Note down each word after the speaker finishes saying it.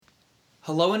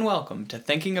Hello and welcome to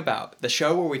Thinking About, the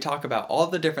show where we talk about all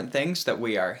the different things that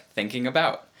we are thinking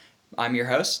about. I'm your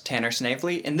host, Tanner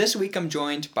Snavely, and this week I'm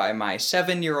joined by my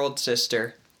 7-year-old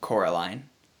sister, Coraline.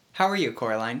 How are you,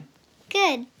 Coraline?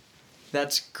 Good.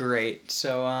 That's great.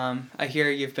 So, I hear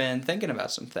you've been thinking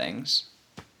about some things.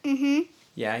 Mm-hmm.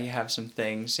 Yeah, you have some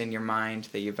things in your mind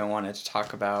that you've been wanting to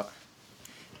talk about.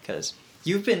 Because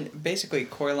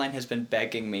Coraline has been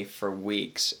begging me for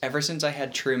weeks. Ever since I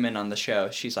had Truman on the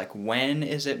show, she's like, when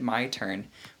is it my turn?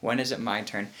 When is it my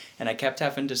turn? And I kept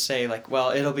having to say, well,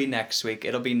 it'll be next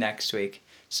week.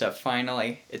 So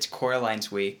finally, it's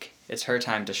Coraline's week. It's her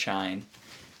time to shine.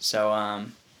 So,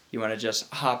 you want to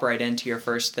just hop right into your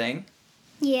first thing?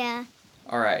 Yeah.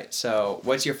 All right, so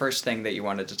what's your first thing that you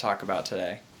wanted to talk about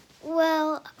today?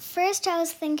 Well, first I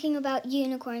was thinking about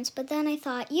unicorns, but then I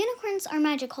thought unicorns are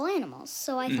magical animals,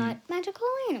 so I thought magical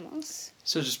animals.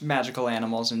 So just magical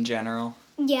animals in general?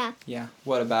 Yeah. Yeah,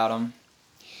 what about them?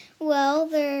 Well,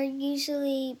 they're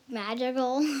usually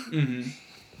magical. Mm-hmm.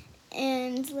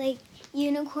 And,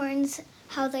 unicorns,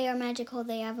 how they are magical,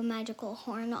 they have a magical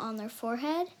horn on their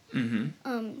forehead.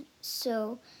 Mm-hmm.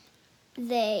 So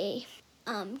they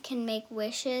can make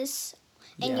wishes.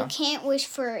 And Yeah. you can't wish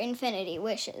for infinity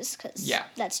wishes, because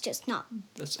that's just not...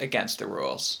 That's against the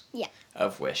rules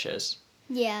of wishes.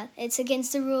 Yeah, it's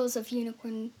against the rules of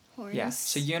unicorn horns. Yeah,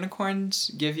 so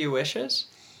unicorns give you wishes?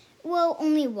 Well,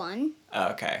 only one. Oh,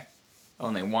 okay.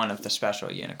 Only one of the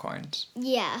special unicorns.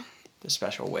 Yeah. The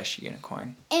special wish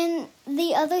unicorn. And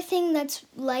the other thing that's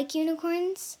like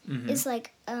unicorns Mm-hmm. is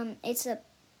it's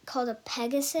called a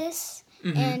Pegasus,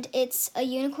 Mm-hmm. and it's a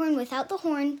unicorn without the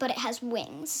horn, but it has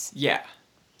wings. Yeah.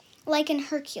 Like in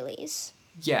Hercules.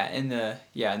 Yeah, in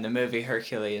the movie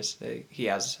Hercules, he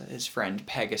has his friend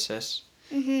Pegasus.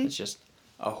 Mm-hmm. It's just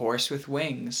a horse with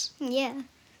wings. Yeah.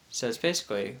 So it's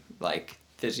basically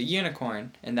there's a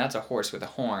unicorn, and that's a horse with a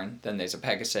horn. Then there's a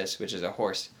Pegasus, which is a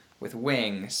horse with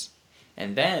wings.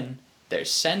 And then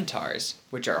there's centaurs,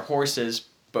 which are horses,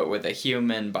 but with a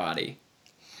human body.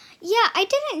 Yeah, I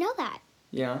didn't know that.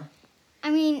 Yeah? I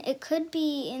mean, it could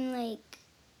be in,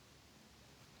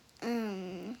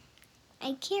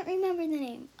 I can't remember the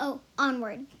name. Oh,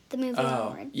 Onward. The movie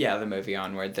Onward. Yeah, the movie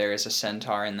Onward. There is a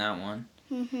centaur in that one.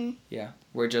 Mm-hmm. Yeah.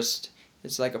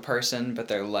 It's like a person, but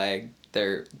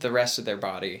the rest of their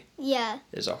body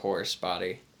is a horse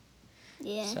body.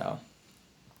 Yeah. So,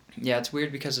 yeah, it's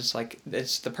weird because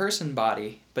it's the person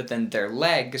body, but then their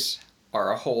legs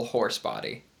are a whole horse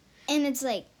body. And it's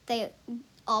they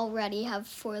already have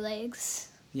 4 legs.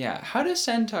 Yeah. How do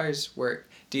centaurs work?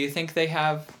 Do you think they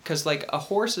have... Because, a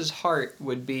horse's heart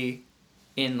would be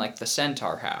in, the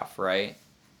centaur half, right?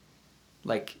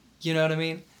 You know what I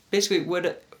mean? Basically, would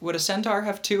a centaur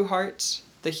have 2 hearts?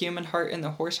 The human heart and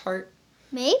the horse heart?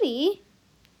 Maybe.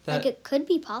 It could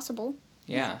be possible.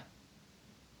 Yeah.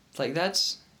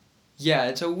 That's... Yeah,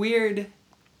 it's a weird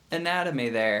anatomy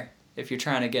there if you're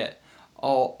trying to get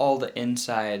all the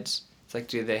insides. It's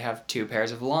do they have 2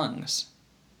 pairs of lungs?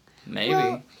 Maybe.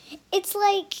 Well, it's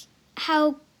like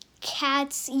how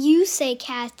you say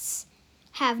cats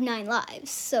have 9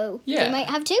 lives, so they might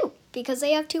have 2 because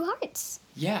they have 2 hearts.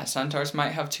 Yeah, centaurs might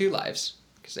have 2 lives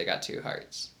because they got 2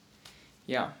 hearts.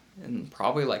 Yeah, and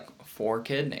probably 4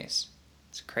 kidneys.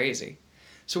 It's crazy.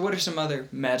 So what are some other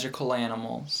magical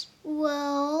animals?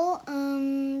 Well,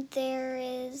 there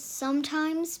is...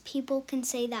 Sometimes people can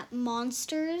say that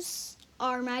monsters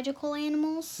are magical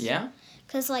animals. Yeah?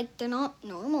 Because, they're not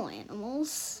normal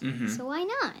animals. Mm-hmm. So why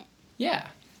not? Yeah,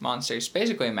 monsters.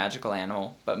 Basically a magical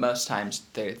animal, but most times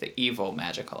they're the evil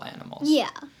magical animals.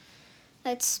 Yeah.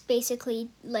 That's basically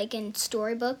in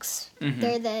storybooks. Mm-hmm.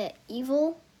 They're the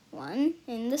evil one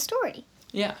in the story.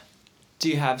 Yeah. Do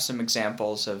you have some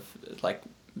examples of,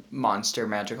 monster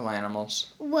magical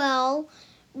animals? Well,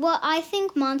 what I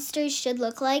think monsters should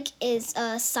look like is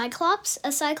a cyclops.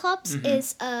 A cyclops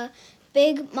is a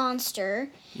big monster.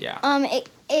 Yeah.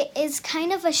 It is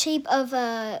kind of a shape of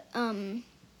a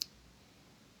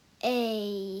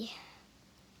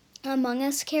Among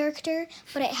Us character,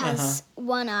 but it has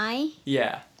one eye.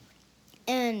 Yeah.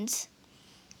 And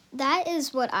that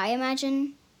is what I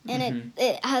imagine. And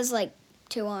it has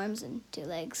 2 arms and 2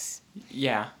 legs.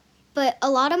 Yeah. But a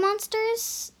lot of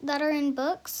monsters that are in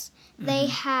books, they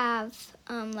have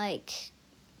a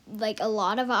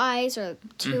lot of eyes or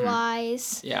 2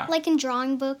 eyes. Yeah. In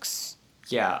drawing books.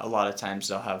 Yeah, a lot of times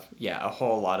they'll have, a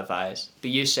whole lot of eyes.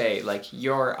 But you say,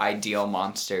 your ideal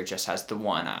monster just has the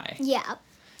 1 eye. Yeah.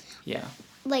 Yeah.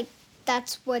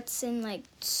 That's what's in,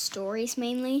 stories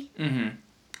mainly. Mm-hmm.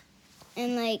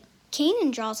 And,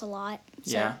 Kanan draws a lot.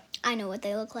 So Yeah. I know what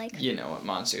they look like. You know what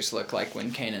monsters look like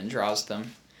when Kanan draws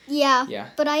them. Yeah. Yeah.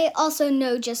 But I also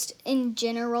know just in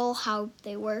general how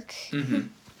they work. Mm-hmm.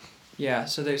 Yeah,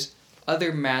 so there's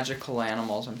other magical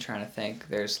animals I'm trying to think.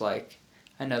 There's like,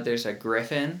 I know there's a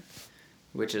griffin,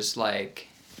 which is like,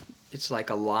 it's like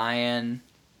a lion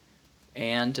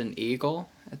and an eagle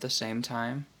at the same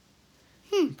time.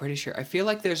 I'm pretty sure. I feel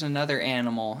like there's another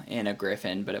animal in a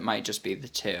griffin, but it might just be the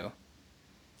two.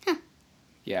 Huh.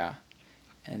 Yeah.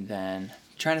 And then,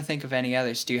 trying to think of any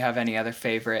others. Do you have any other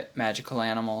favorite magical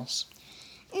animals?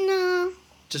 No.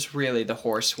 Just really the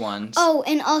horse ones. Oh,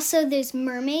 and also there's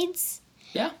mermaids.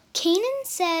 Yeah. Kanan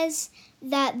says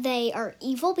that they are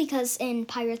evil because in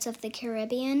Pirates of the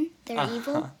Caribbean, they're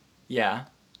evil. Yeah.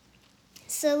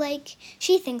 So, like,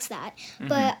 she thinks that. Mm-hmm.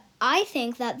 But I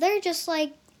think that they're just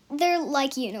like, they're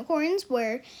like unicorns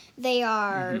where they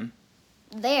are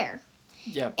there.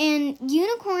 Yep. And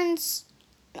unicorns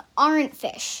aren't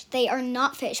fish. They are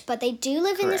not fish, but they do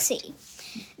live in the sea.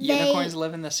 Unicorns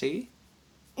live in the sea?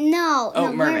 No. Oh,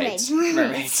 no, mermaids.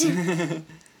 Mermaids.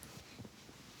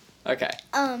 Okay.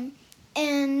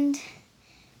 And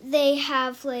they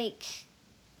have, like,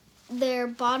 their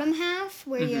bottom half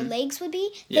where your legs would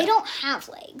be. Yeah. They don't have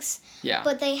legs. Yeah.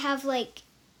 But they have, like,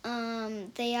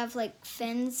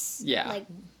 fins. Yeah.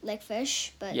 Like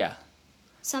fish. But yeah.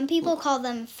 Some people call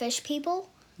them fish people.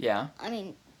 Yeah. I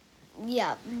mean,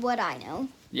 yeah, what I know.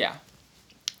 Yeah.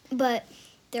 But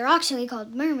they're actually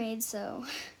called mermaids, so...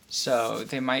 So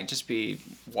they might just be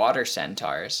water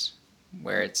centaurs,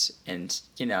 where it's in,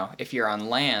 if you're on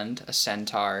land, a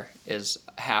centaur is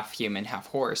half human, half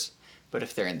horse. But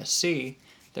if they're in the sea,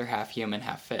 they're half human,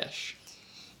 half fish.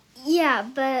 Yeah,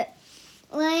 but,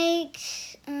 like,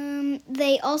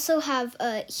 they also have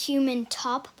a human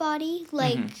top body,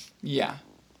 like... Yeah.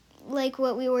 Like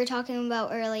what we were talking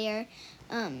about earlier,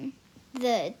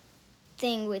 the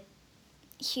thing with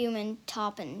human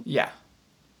top and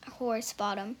horse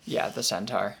bottom. Yeah, the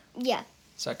centaur. Yeah.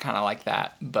 So kind of like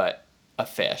that, but a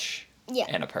fish. Yeah.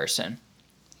 And a person.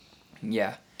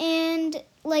 Yeah. And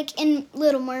like in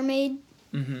Little Mermaid.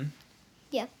 Mm-hmm.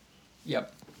 Yeah.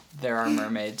 Yep. There are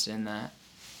mermaids in that.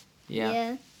 Yeah.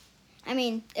 Yeah. I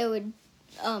mean, it would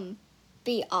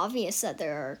be obvious that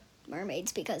there are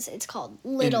mermaids because it's called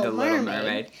Little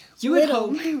Mermaid. You would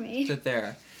hope that there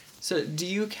are. So, do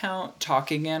you count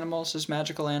talking animals as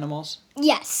magical animals?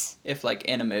 Yes. If, like,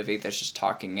 in a movie, there's just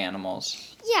talking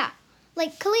animals. Yeah.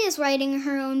 Like, Kalia's writing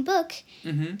her own book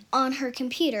on her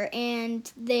computer,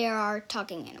 and there are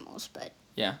talking animals, but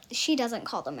she doesn't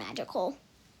call them magical.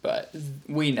 But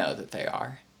we know that they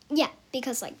are. Yeah,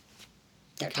 because, like,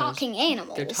 they're talking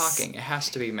animals. They're talking. It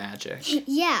has to be magic.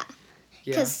 Yeah.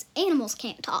 Because animals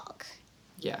can't talk.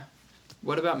 Yeah.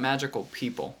 What about magical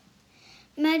people?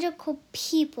 Magical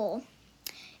people.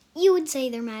 You would say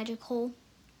they're magical,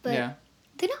 but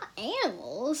they're not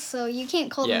animals, so you can't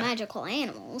call them magical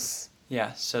animals.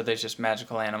 Yeah, so there's just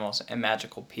magical animals and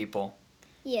magical people.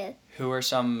 Yeah. Who are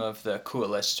some of the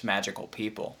coolest magical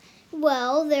people?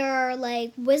 Well, there are,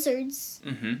 like, wizards.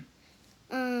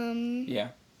 Yeah.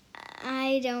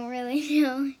 I don't really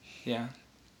know. Yeah.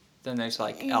 Then there's,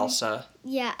 like, Elsa.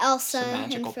 Yeah, Elsa a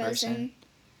magical and Frozen.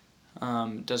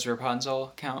 Person. Does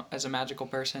Rapunzel count as a magical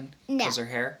person? No. Because her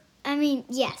hair? I mean,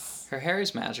 yes. Her hair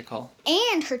is magical.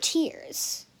 And her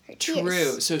tears.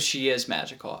 True. So she is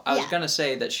magical. I was going to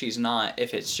say that she's not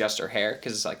if it's just her hair,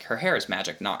 because it's like her hair is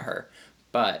magic, not her.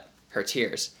 But her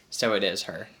tears. So it is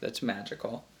her that's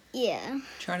magical. Yeah. I'm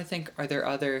trying to think, are there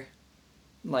other...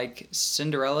 Like,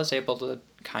 Cinderella's able to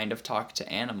kind of talk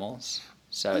to animals.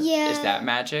 So is that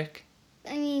magic?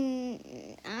 I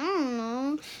mean, I don't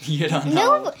know. You don't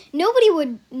know? Nobody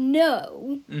would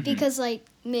know. Because, like,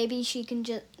 maybe she can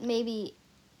just... Maybe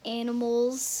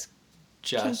animals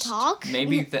can talk.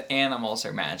 Maybe the animals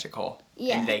are magical.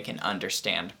 Yeah. And they can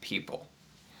understand people.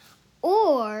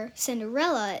 Or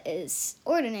Cinderella is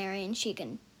ordinary and she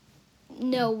can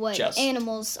know what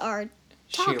animals are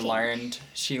talking.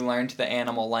 She learned the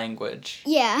animal language.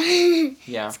 Yeah.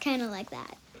 Yeah. It's kind of like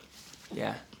that.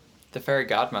 Yeah. The fairy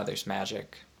godmother's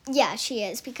magic. Yeah, she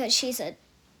is because she's a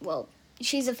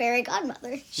fairy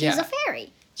godmother. She's a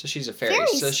fairy. So she's a fairy.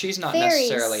 So she's not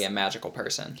necessarily a magical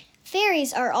person.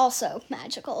 Fairies are also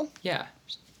magical. Yeah.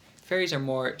 Fairies are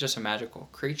more just a magical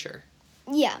creature.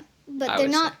 Yeah, but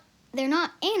they're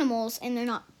not animals and they're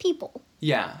not people.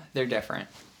 Yeah, they're different.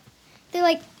 They're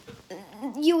like,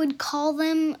 you would call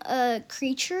them a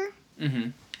creature?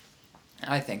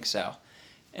 I think so.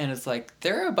 And it's like,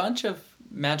 there are a bunch of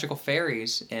magical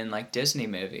fairies in, like, Disney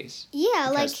movies. Yeah,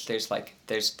 because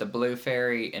there's the blue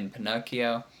fairy in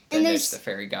Pinocchio, and there's the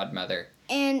fairy godmother.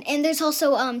 And there's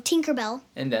also Tinkerbell.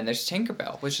 And then there's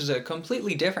Tinkerbell, which is a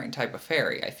completely different type of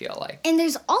fairy, I feel like. And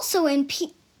there's also in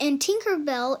And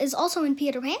Tinkerbell is also in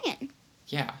Peter Pan.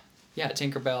 Yeah. Yeah,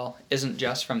 Tinkerbell isn't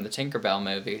just from the Tinkerbell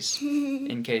movies,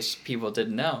 in case people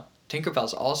didn't know.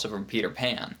 Tinkerbell's also from Peter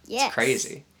Pan. Yes. It's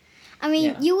crazy. I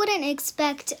mean, you wouldn't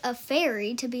expect a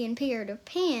fairy to be in Peter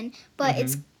Pan, but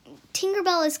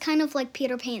Tinkerbell is kind of like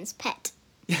Peter Pan's pet.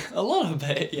 A little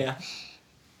bit, yeah.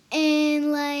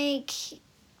 And, like,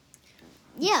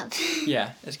 yeah.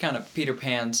 Yeah, it's kind of Peter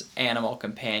Pan's animal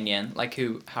companion, like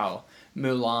how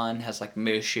Mulan has, like,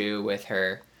 Mushu with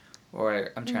her, or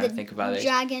I'm trying to think about it.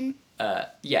 Dragon.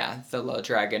 Yeah, the little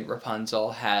dragon.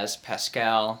 Rapunzel has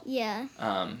Pascal. Yeah.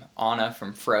 Anna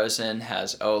from Frozen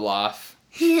has Olaf.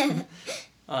 Yeah.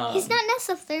 He's not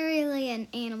necessarily an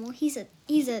animal. He's a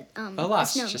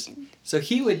Olaf's snowman. just so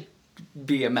he would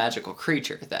be a magical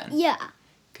creature then. Yeah.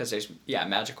 Because there's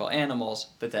magical animals,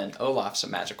 but then Olaf's a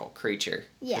magical creature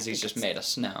because he's just made of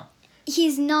snow.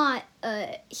 He's not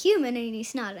a human and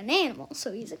he's not an animal,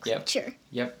 so he's a creature.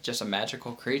 Yep, just a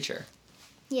magical creature.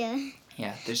 Yeah.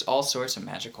 Yeah, there's all sorts of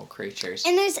magical creatures.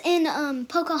 And there's in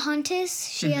Pocahontas,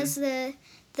 she has the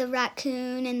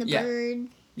raccoon and the bird.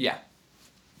 Yeah.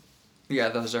 Yeah,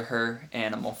 those are her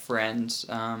animal friends.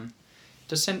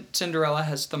 Cinderella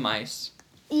has the mice.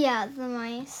 Yeah, the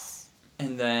mice.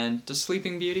 And then, does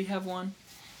Sleeping Beauty have one?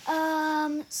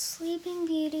 Sleeping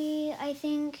Beauty, I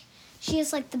think she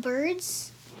has, like, the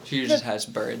birds. She just has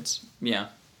birds, yeah.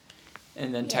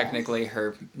 And then technically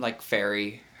her, like,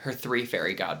 her 3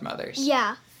 fairy godmothers.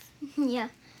 Yeah. Yeah.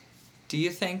 Do you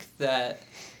think that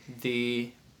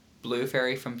the blue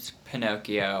fairy from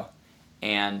Pinocchio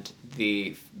and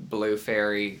the blue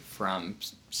fairy from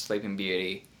Sleeping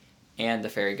Beauty and the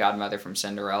fairy godmother from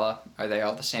Cinderella, are they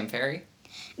all the same fairy?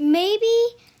 Maybe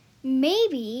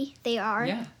they are.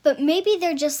 Yeah. But maybe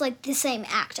they're just, like, the same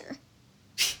actor.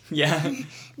 Yeah.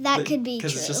 That could be true.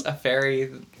 Because it's just a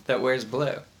fairy that wears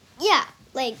blue. Yeah,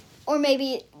 like, or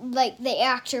maybe, like, the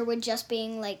actor would just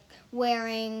being, like,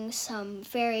 wearing some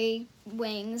fairy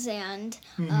wings and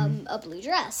a blue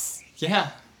dress.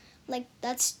 Yeah. Like,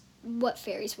 that's what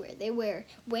fairies wear. They wear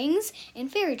wings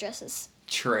and fairy dresses.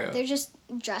 True. They're just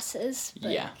dresses.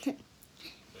 But yeah.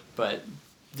 But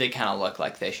they kind of look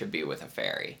like they should be with a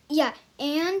fairy. Yeah,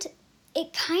 and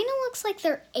it kind of looks like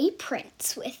they're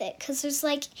aprons with it, because there's,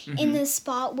 like, in the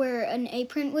spot where an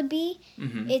apron would be,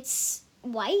 it's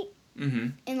white,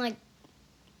 and, like,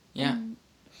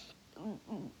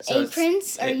 so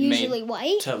aprons are usually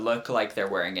white. To look like they're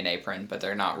wearing an apron, but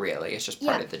they're not really. It's just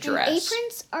part of the dress. And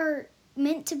aprons are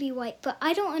meant to be white, but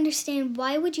I don't understand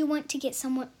why would you want to get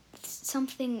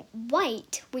something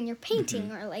white when you're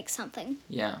painting or, like, something.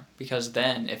 Yeah, because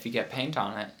then if you get paint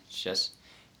on it, it's just...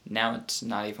 Now it's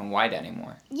not even white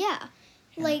anymore. Yeah.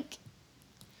 Like,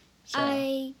 so.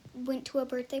 I went to a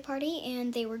birthday party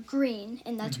and they were green,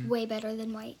 and that's way better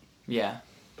than white. Yeah.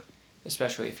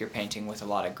 Especially if you're painting with a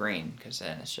lot of green, because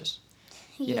then it's just,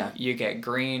 you know, you get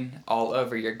green all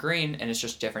over your green, and it's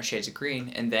just different shades of green,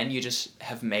 and then you just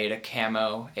have made a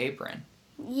camo apron.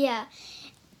 Yeah.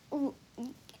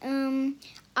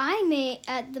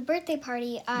 At the birthday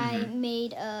party, I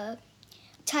made a...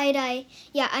 tie-dye.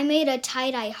 Yeah, I made a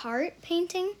tie-dye heart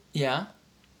painting. Yeah.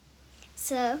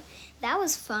 So, that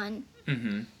was fun.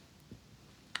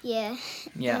 Yeah.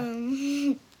 Yeah.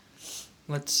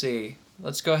 Let's see.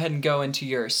 Let's go ahead and go into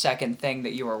your second thing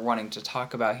that you were wanting to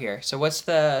talk about here. So what's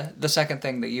the second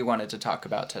thing that you wanted to talk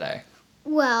about today?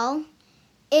 Well,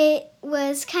 it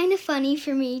was kind of funny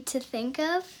for me to think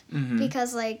of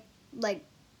because, like,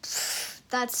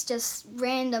 that's just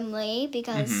randomly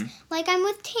because, like, I'm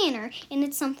with Tanner, and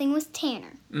it's something with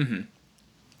Tanner.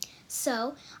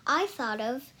 So, I thought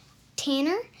of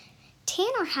Tanner.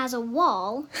 Tanner has a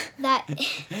wall that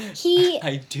he...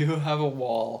 I do have a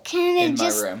wall in my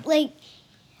room. Like,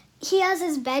 he has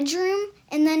his bedroom,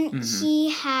 and then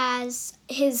he has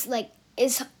his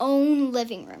own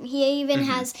living room. He even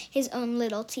has his own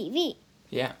little TV.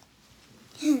 Yeah.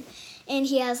 And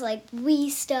he has, like,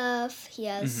 Wii stuff. He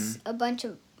has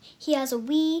he has a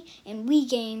Wii and Wii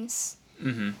games.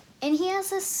 And he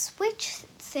has a Switch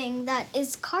thing that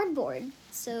is cardboard.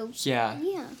 So, yeah.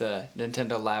 The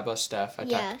Nintendo Labo stuff. I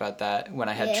talked about that when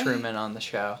I had Truman on the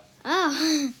show.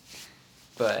 Oh.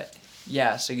 But,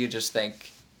 yeah, so you just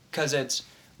think... Because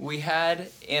we had,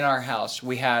 in our house,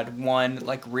 we had one,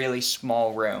 like, really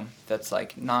small room that's,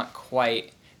 like, not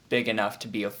quite big enough to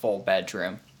be a full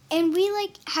bedroom. And we,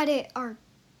 like, had it our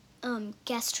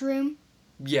guest room.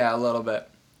 Yeah, a little bit.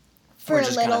 For a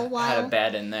little while. Had a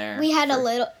bed in there. We had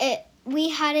a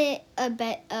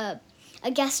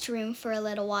guest room for a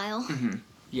little while.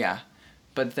 Yeah.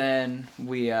 But then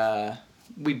we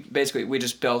we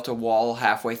just built a wall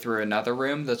halfway through another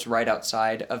room that's right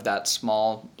outside of that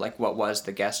small, like what was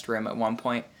the guest room at one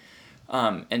point.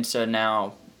 And so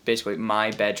now basically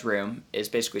my bedroom is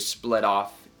basically split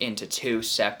off into two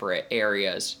separate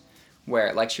areas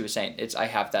where, like she was saying, I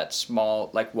have that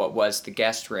small, like what was the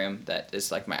guest room that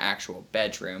is like my actual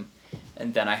bedroom.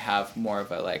 And then I have more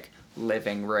of a like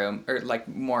living room, or like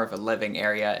more of a living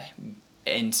area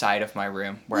inside of my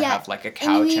room where I have like a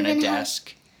couch and a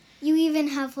desk. You even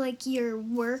have like your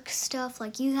work stuff,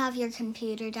 like you have your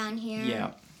computer down here.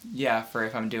 Yeah. Yeah, for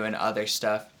if I'm doing other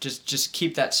stuff. Just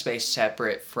keep that space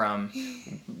separate from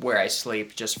where I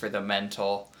sleep, just for the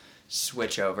mental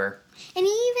switch over. And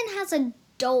he even has a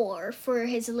door for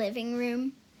his living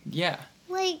room. Yeah.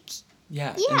 Like,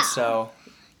 yeah. And so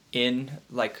in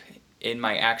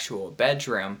my actual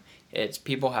bedroom, it's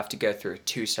people have to go through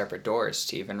two separate doors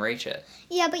to even reach it.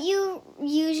 Yeah, but you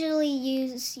usually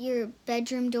use your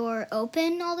bedroom door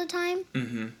open all the time?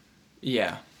 Mm-hmm.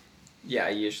 Yeah. Yeah, I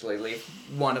usually leave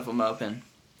one of them open.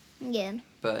 Yeah.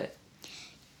 But,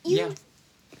 yeah.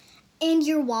 And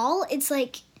your wall, it's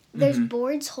like there's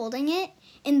boards holding it,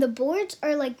 and the boards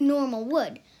are like normal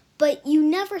wood. But you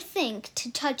never think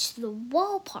to touch the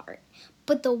wall part.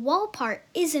 But the wall part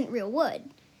isn't real wood.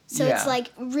 So it's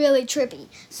like really trippy.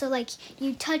 So like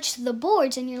you touch the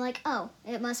boards and you're like, oh,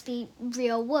 it must be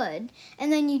real wood. And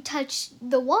then you touch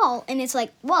the wall and it's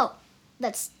like, whoa,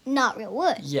 that's not real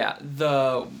wood. Yeah,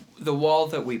 the wall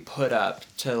that we put up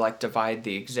to like divide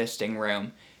the existing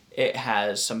room, it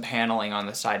has some paneling on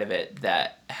the side of it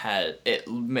that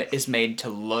is made to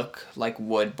look like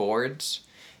wood boards,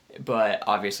 but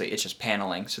obviously it's just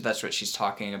paneling. So that's what she's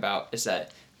talking about, is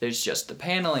that there's just the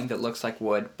paneling that looks like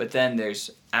wood, but then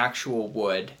there's actual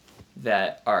wood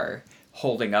that are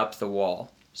holding up the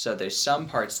wall. So there's some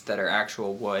parts that are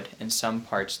actual wood and some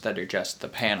parts that are just the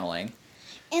paneling.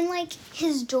 And like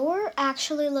his door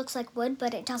actually looks like wood,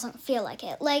 but it doesn't feel like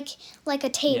it. Like a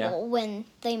table when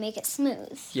they make it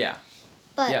smooth. Yeah.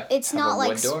 But it's not like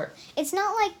wood door. It's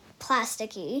not like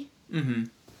plasticky. Mhm.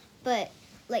 But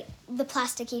like the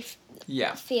plasticky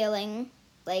feeling,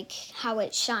 like how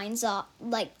it shines off,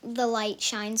 like the light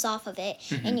shines off of it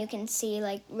and you can see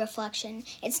like reflection.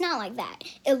 It's not like that.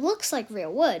 It looks like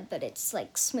real wood, but it's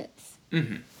like smooth.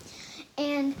 Mhm.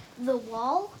 And the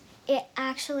wall, it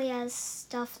actually has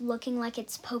stuff looking like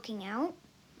it's poking out.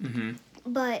 Mhm.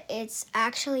 But it's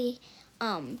actually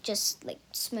just like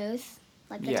smooth,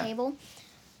 like the table.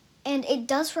 And it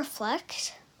does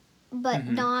reflect, but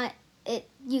not it.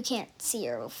 You can't see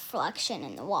your reflection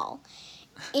in the wall.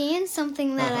 And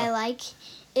something that I like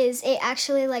is it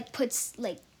actually like puts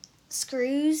like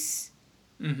screws,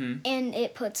 and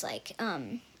it puts like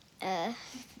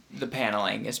the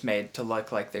paneling is made to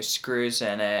look like there's screws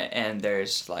in it, and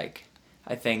there's like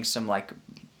I think some like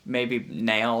maybe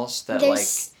nails that like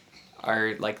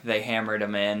are like they hammered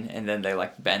them in and then they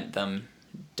like bent them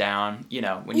down, you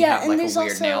know, when you have like a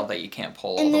weird nail that you can't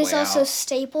pull all the way out. And there's also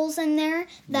staples in there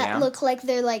that look like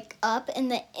they're like up,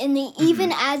 and they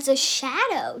even adds a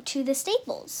shadow to the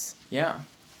staples. Yeah,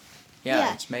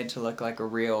 it's made to look like a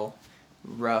real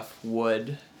rough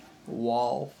wood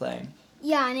wall thing.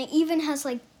 Yeah, and it even has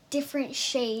like different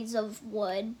shades of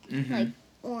wood, like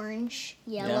orange,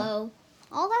 yellow,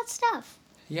 all that stuff.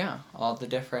 Yeah, all the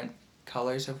different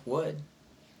colors of wood.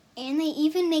 And they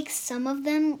even make some of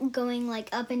them going like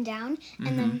up and down,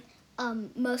 and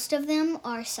then most of them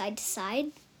are side to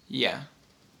side. Yeah.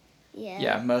 Yeah.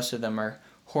 Yeah, most of them are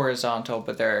horizontal,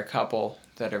 but there are a couple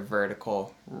that are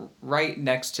vertical right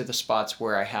next to the spots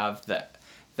where I have the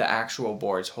actual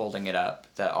boards holding it up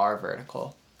that are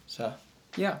vertical. So,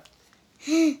 yeah.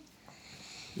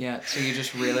 Yeah, so you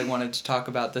just really wanted to talk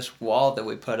about this wall that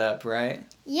we put up, right?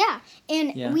 Yeah,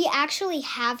 and we actually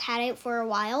have had it for a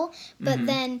while, but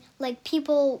then, like,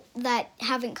 people that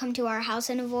haven't come to our house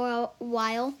in a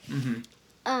while,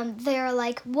 they're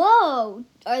like, whoa,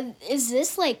 is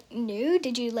this, like, new?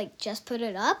 Did you, like, just put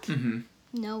it up?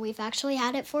 No, we've actually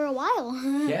had it for a while.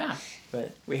 Yeah,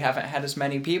 but we haven't had as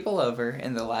many people over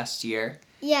in the last year.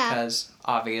 Yeah. Because,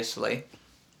 obviously.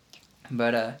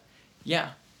 But, yeah.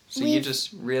 So you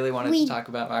just really wanted to talk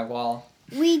about my wall.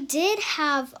 We did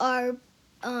have our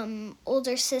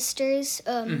older sisters,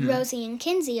 Rosie and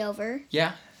Kinsey, over.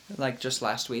 Yeah, like just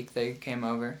last week they came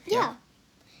over. Yeah.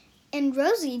 And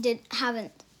Rosie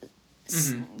haven't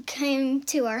came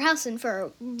to our house in for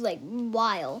a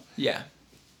while. Yeah.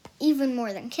 Even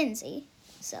more than Kinsey.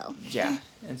 So. Yeah,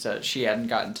 and so she hadn't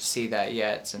gotten to see that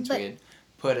yet since we had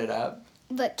put it up.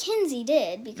 But Kinsey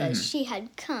did because she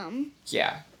had come.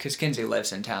 Yeah, because Kinsey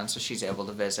lives in town, so she's able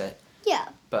to visit. Yeah.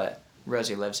 But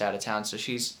Rosie lives out of town, so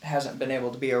hasn't been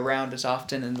able to be around as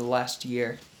often in the last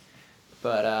year.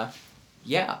 But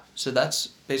yeah, so that's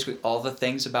basically all the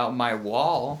things about my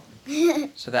wall.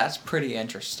 So that's pretty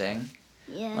interesting.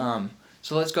 Yeah.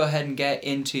 So let's go ahead and get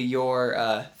into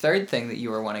your third thing that you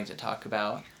were wanting to talk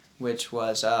about, which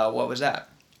was, what was that?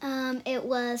 It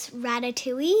was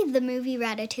Ratatouille, the movie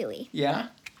Ratatouille. Yeah?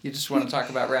 You just want to talk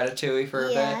about Ratatouille for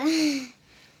a bit?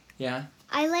 Yeah.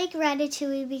 I like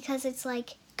Ratatouille because it's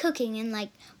like cooking and like,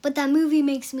 but that movie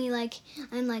makes me like,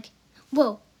 I'm like,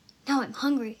 whoa, now I'm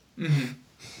hungry. Mm-hmm.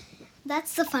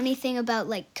 That's the funny thing about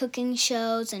like cooking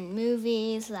shows and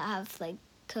movies that have like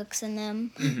cooks in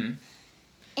them. Mm-hmm.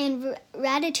 And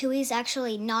Ratatouille is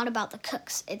actually not about the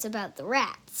cooks; it's about the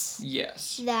rats.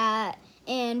 Yes.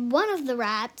 And one of the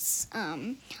rats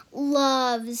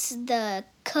loves the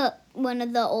cook, one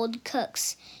of the old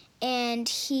cooks, and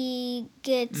he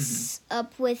gets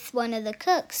up with one of the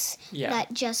cooks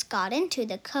that just got into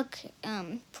the cook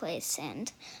place,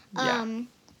 and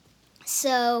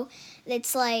so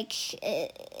it's like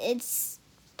it's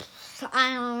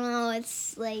I don't know,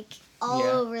 it's like all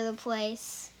over the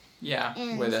place. Yeah,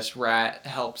 and where this rat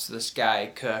helps this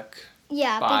guy cook.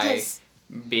 Yeah, by because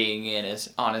being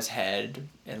on his head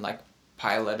and like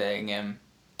piloting him.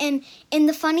 And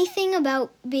the funny thing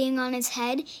about being on his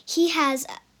head,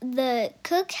 the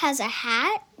cook has a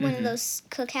hat, one of those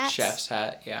cook hats. Chef's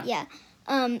hat, yeah. Yeah.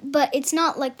 But it's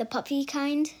not like the puffy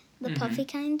kind,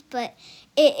 but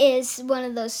it is one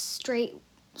of those straight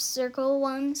circle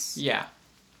ones. Yeah.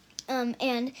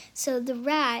 And so the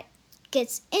rat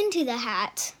gets into the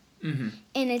hat, and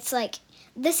it's like,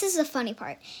 this is the funny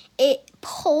part. It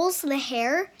pulls the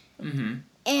hair, and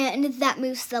that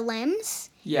moves the limbs.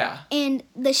 Yeah. And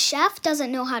the chef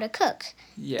doesn't know how to cook,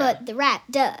 but the rat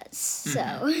does.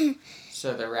 So.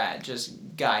 So the rat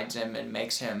just guides him and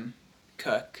makes him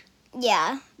cook.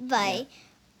 Yeah, by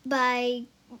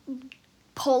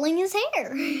pulling his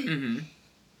hair.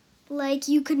 Like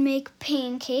you could make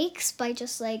pancakes by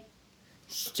just like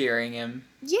steering him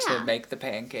to make the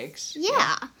pancakes.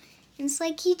 Yeah. It's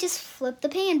like he just flipped the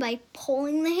pan by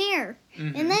pulling the hair.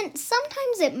 And then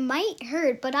sometimes it might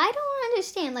hurt, but I don't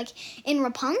understand. Like in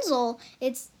Rapunzel,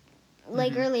 it's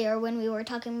like earlier when we were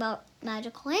talking about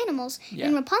magical animals. Yeah.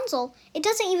 In Rapunzel, it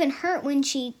doesn't even hurt when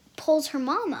she pulls her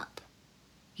mom up.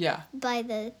 Yeah. By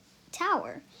the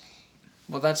tower.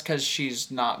 Well, that's because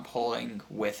she's not pulling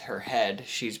with her head.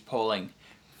 She's pulling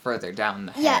further down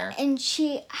the hair. Yeah, and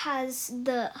she has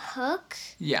the hook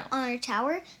on her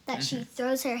tower that she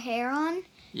throws her hair on.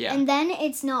 Yeah. And then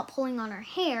it's not pulling on her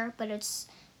hair, but it's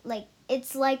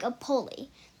like a pulley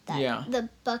that the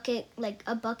bucket, like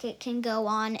a bucket can go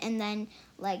on, and then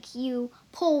like you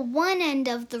pull one end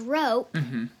of the rope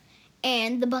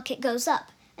and the bucket goes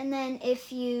up. And then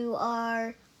if you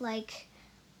are like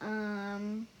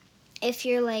if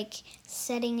you're like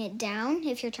setting it down,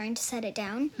 if you're trying to set it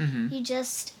down, you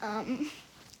just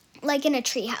like in a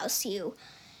treehouse,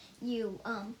 you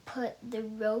put the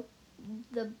rope,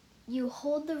 you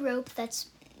hold the rope that's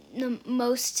the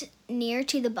most near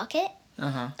to the bucket,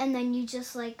 and then you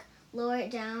just like lower it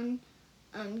down,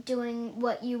 doing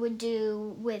what you would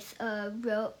do with a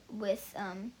rope with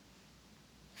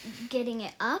getting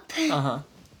it up.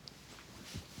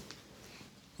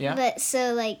 Yeah. But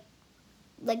so like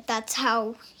that's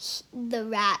how the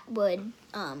rat would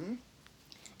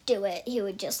do it. He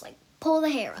would just like pull the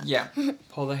hair up. Yeah,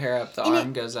 pull the hair up. The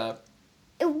arm goes up.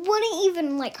 It wouldn't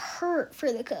even like hurt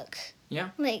for the cook. Yeah.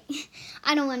 Like,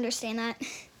 I don't understand that.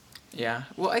 Yeah.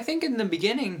 Well, I think in the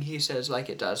beginning he says like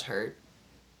it does hurt,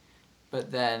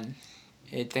 but then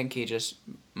I think he just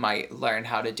might learn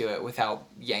how to do it without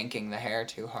yanking the hair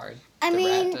too hard.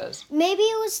 Rat does. Maybe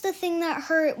it was the thing that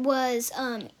hurt was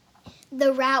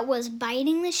the rat was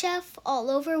biting the chef all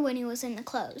over when he was in the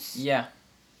clothes. Yeah.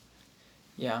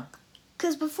 Yeah.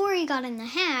 Because before he got in the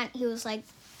hat, he was like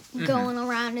going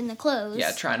around in the clothes.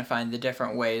 Yeah, trying to find the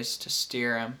different ways to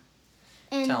steer him.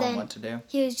 And tell him what to do.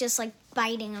 He was just like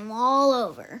biting him all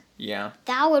over. Yeah.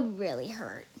 That would really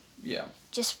hurt. Yeah.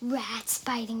 Just rats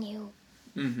biting you.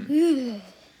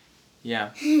 Yeah.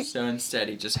 So instead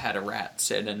he just had a rat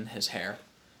sit in his hair.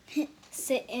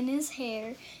 Sit in his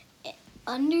hair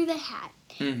under the hat.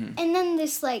 And then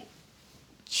this like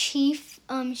chief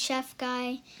chef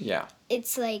guy. Yeah.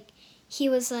 It's like he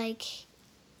was like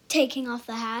taking off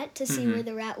the hat to see where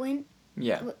the rat went.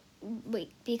 Yeah.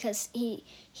 Wait, because he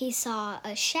saw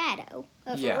a shadow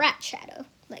of a rat shadow,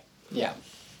 like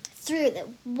through the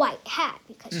white hat,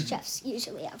 because chefs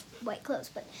usually have white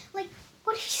clothes. But like,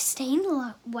 what if you stained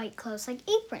the white clothes like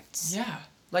aprons? Yeah,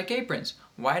 like aprons.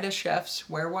 Why do chefs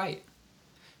wear white?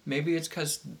 Maybe it's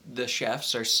because the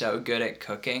chefs are so good at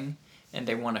cooking and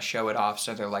they want to show it off,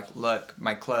 so they're like, look,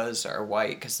 my clothes are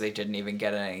white because they didn't even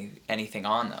get anything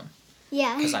on them.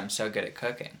 Yeah. Because I'm so good at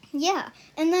cooking. Yeah.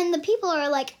 And then the people are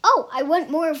like, oh, I want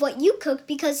more of what you cook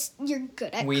because you're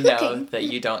good at We cooking. know that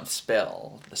you don't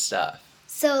spill the stuff.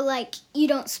 So, like, you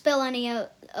don't spill any of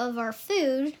our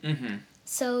food. Mm-hmm.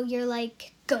 So you're,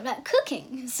 like, good at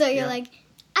cooking. So you're like,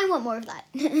 I want more of that.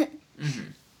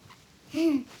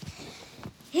 Mm-hmm.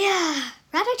 Yeah.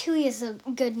 Ratatouille is a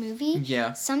good movie.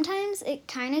 Yeah. Sometimes it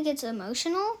kind of gets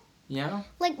emotional. Yeah?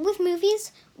 Like, with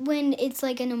movies, when it's,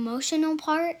 like, an emotional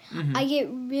part, I get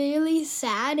really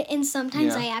sad, and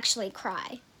sometimes I actually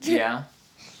cry. Yeah?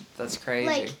 That's crazy.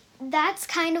 Like, that's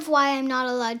kind of why I'm not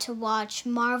allowed to watch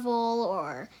Marvel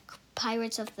or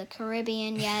Pirates of the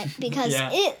Caribbean yet, because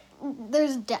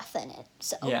there's death in it.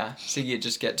 So. Yeah, so you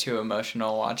just get too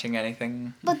emotional watching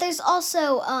anything. But there's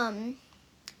also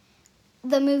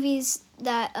the movies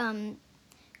that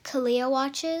Kalia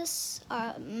watches,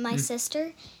 my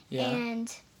sister,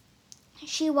 and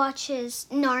she watches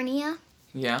Narnia.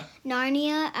 Yeah?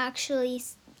 Narnia actually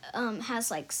has,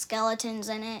 like, skeletons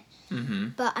in it,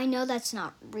 but I know that's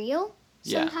not real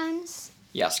sometimes.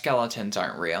 Yeah, skeletons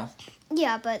aren't real.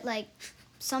 Yeah, but, like,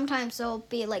 sometimes there'll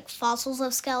be, like, fossils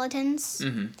of skeletons,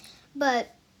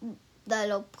 but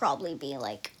that'll probably be,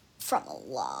 like, from a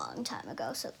long time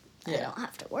ago, so I don't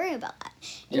have to worry about that.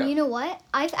 And you know what?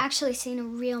 I've actually seen a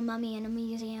real mummy in a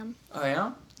museum. Oh,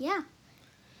 yeah? Yeah.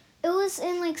 It was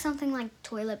in, like, something like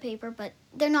toilet paper, but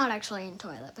they're not actually in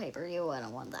toilet paper. You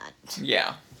wouldn't want that.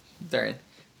 Yeah.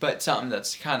 But something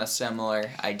that's kind of similar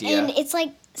idea. And it's,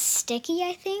 like, sticky,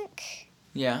 I think.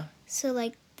 Yeah. So,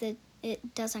 like,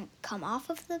 it doesn't come off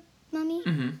of the mummy.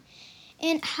 Mm-hmm.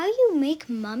 And how you make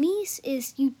mummies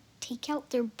is you take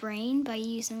out their brain by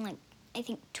using, like, I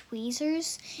think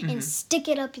tweezers and stick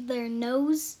it up their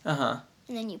nose. Uh-huh.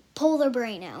 And then you pull their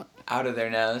brain out. Out of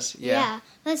their nose. Yeah.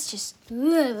 That's just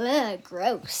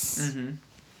gross. Mm-hmm.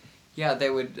 Yeah, they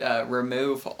would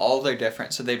remove all their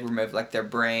different... So they'd remove, like, their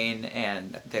brain,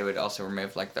 and they would also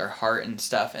remove, like, their heart and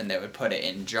stuff, and they would put it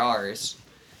in jars.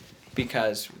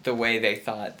 Because the way they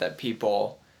thought that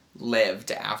people lived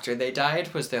after they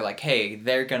died was they're like, hey,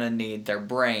 they're gonna need their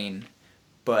brain,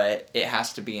 but it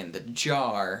has to be in the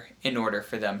jar in order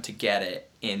for them to get it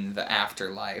in the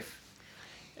afterlife.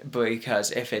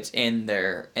 Because if it's in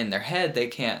their head, they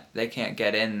can't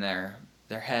get in their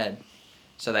head,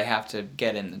 so they have to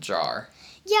get in the jar.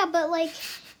 Yeah, but, like,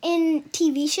 in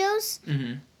TV shows,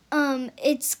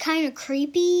 it's kind of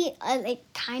creepy.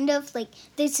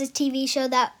 There's this TV show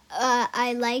that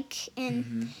I like,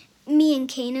 and me and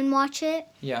Kanan watch it.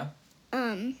 Yeah.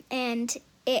 And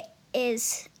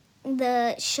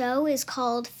the show is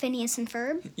called Phineas and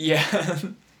Ferb. Yeah.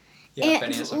 Yeah, and,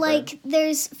 Phineas and like, Ferb.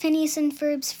 there's Phineas and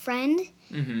Ferb's friend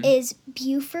is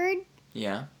Buford.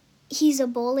 Yeah. He's a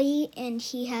bully, and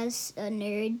he has a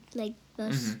nerd, like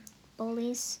most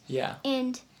bullies. Yeah.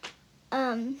 And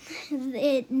the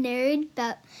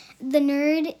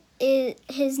nerd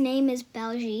his name is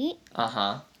Baljeet.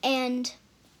 Uh-huh. And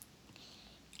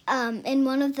in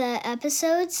one of the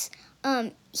episodes,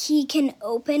 he can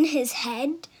open his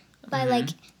head by like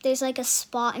there's like a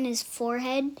spot in his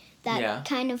forehead that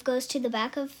kind of goes to the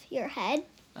back of your head.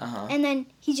 Uh-huh. And then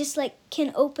he just like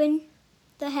can open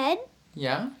the head.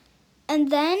 Yeah.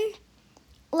 And then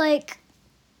like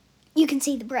you can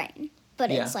see the brain.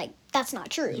 But it's like that's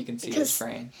not true. You can see his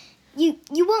brain. You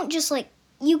won't just like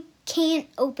you can't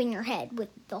open your head with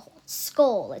the whole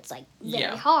skull. It's like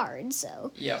very hard,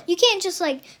 so you can't just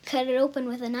like cut it open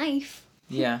with a knife.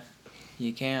 Yeah.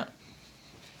 You can't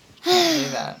do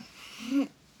that.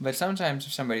 But sometimes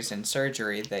if somebody's in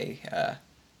surgery,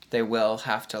 they will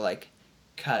have to like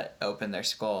cut open their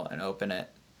skull and open it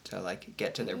to like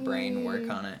get to their brain, work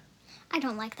on it. I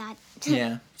don't like that.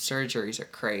 Yeah, surgeries are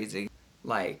crazy.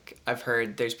 Like I've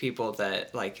heard there's people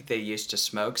that like they used to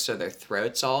smoke, so their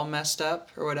throat's all messed up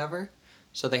or whatever.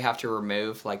 So they have to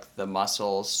remove like the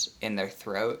muscles in their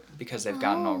throat because they've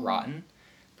gotten all rotten.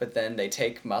 But then they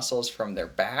take muscles from their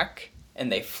back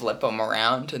and they flip them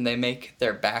around and they make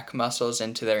their back muscles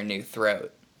into their new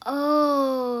throat.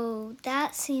 Oh,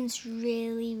 that seems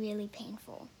really, really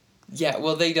painful. Yeah,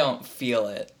 well, they don't feel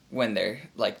it when they're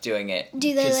like doing it.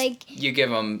 Do they like... You give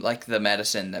them like the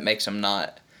medicine that makes them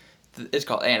not... It's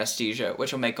called anesthesia,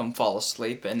 which will make them fall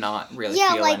asleep and not really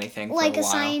feel anything for a while. Like a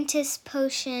scientist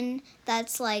potion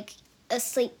that's like a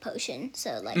sleep potion.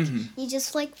 So like you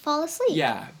just like fall asleep.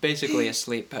 Yeah, basically a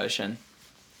sleep potion.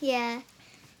 Yeah.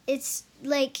 It's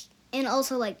like, and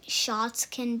also like shots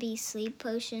can be sleep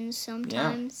potions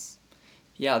sometimes.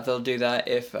 Yeah, they'll do that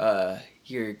if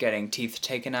you're getting teeth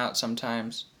taken out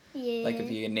sometimes. Yeah. Like if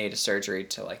you need a surgery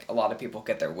to like a lot of people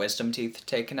get their wisdom teeth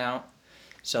taken out,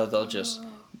 so they'll just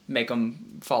make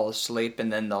them fall asleep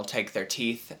and then they'll take their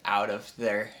teeth out of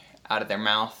their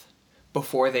mouth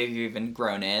before they've even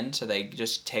grown in. So they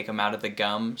just take them out of the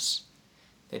gums.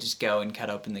 They just go and cut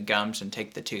open the gums and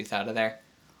take the tooth out of there.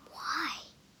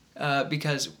 Why?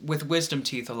 Because with wisdom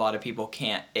teeth, a lot of people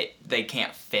can't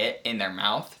fit in their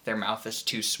mouth. Their mouth is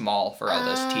too small for all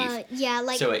those teeth. Yeah,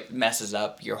 like. So it messes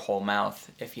up your whole mouth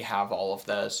if you have all of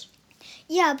those.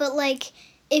 Yeah, but like,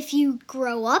 if you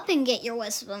grow up and get your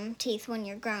wisdom teeth when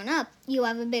you're grown up, you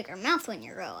have a bigger mouth when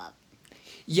you grow up.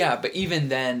 Yeah, but even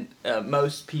then,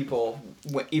 most people,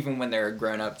 even when they're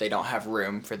grown up, they don't have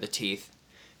room for the teeth,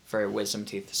 for wisdom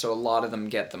teeth. So a lot of them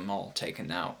get them all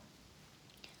taken out.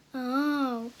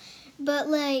 Oh, but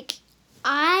like,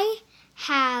 I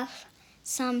have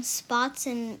some spots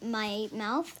in my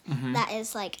mouth that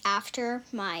is like after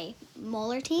my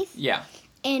molar teeth. Yeah.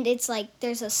 And it's like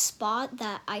there's a spot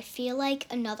that I feel like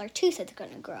another tooth is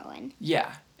going to grow in.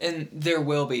 Yeah, and there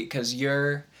will be, because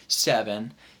you're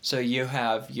 7, so you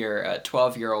have your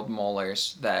 12-year-old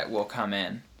molars that will come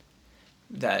in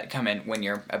when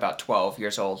you're about 12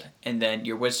 years old, and then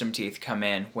your wisdom teeth come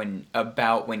in when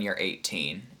you're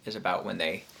 18 is about when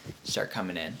they start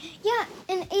coming in. Yeah,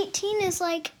 and 18 is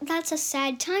like, that's a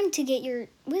sad time to get your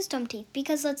wisdom teeth,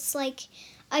 because that's like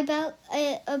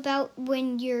about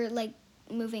when you're like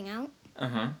moving out.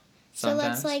 Sometimes. So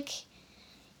that's like,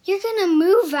 you're gonna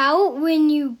move out when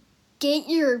you get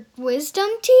your wisdom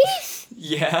teeth?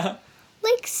 Yeah.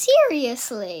 Like,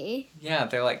 seriously. Yeah,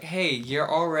 they're like, hey,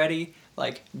 you're already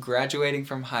like graduating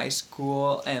from high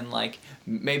school and like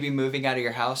maybe moving out of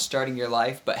your house, starting your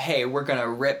life, but hey, we're gonna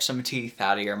rip some teeth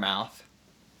out of your mouth.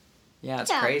 Yeah,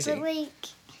 it's crazy. But like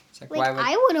it's like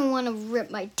I wouldn't want to rip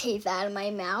my teeth out of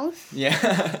my mouth. Yeah.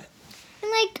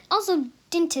 And like, also,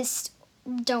 dentists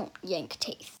don't yank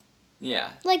teeth. Yeah.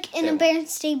 Like in a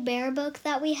Berenstain Bear book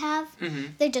that we have,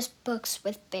 they're just books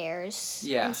with bears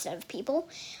instead of people.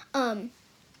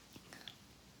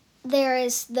 There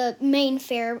is the main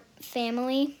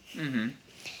family,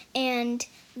 and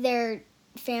their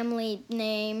family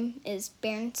name is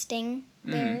Berenstain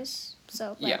Bears.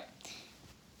 So like,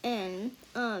 and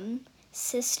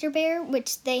Sister Bear,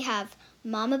 which they have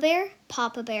Mama Bear,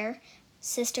 Papa Bear,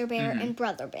 Sister Bear, and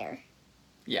Brother Bear.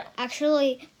 Yeah.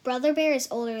 Actually, Brother Bear is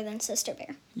older than Sister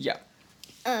Bear. Yeah.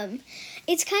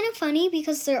 It's kind of funny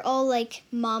because they're all like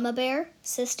Mama Bear,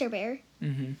 Sister Bear,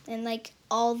 and like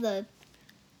all the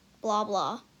blah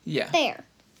blah bear.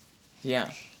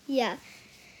 Yeah. Yeah.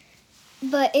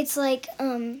 But it's like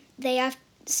they have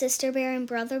Sister Bear and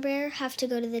Brother Bear have to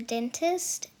go to the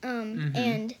dentist,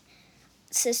 and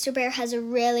Sister Bear has a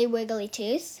really wiggly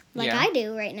tooth, like I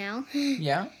do right now.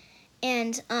 Yeah.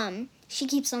 And she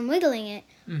keeps on wiggling it,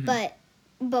 but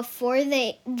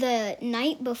the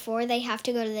night before they have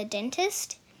to go to the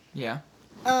dentist,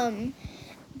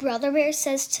 Brother Bear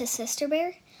says to Sister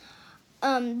Bear,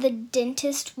 the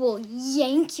dentist will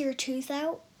yank your tooth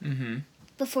out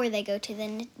before they go to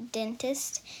the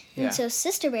dentist. And so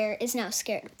Sister Bear is now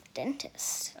scared of the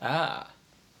dentist. Ah.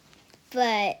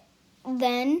 But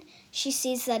then she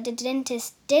sees that the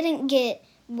dentist didn't get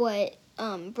what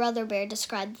Brother Bear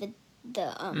described the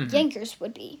yankers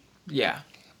would be. Yeah.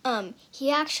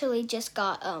 He actually just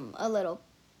got a little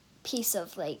piece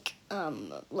of like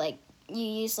you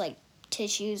use like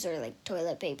tissues or like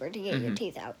toilet paper to get your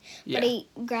teeth out. Yeah. But he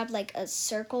grabbed like a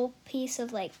circle piece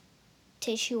of like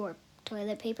tissue or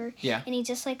toilet paper. Yeah. And he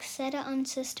just like set it on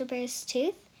Sister Bear's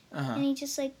tooth. And he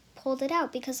just like pulled it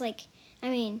out because like, I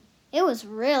mean, it was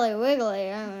really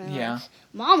wiggly. I mean, like,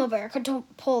 Mama Bear could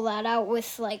pull that out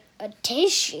with like a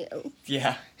tissue.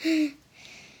 Yeah.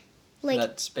 Like,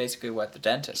 that's basically what the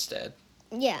dentist did.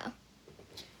 Yeah.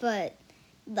 But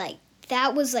like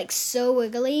that was like so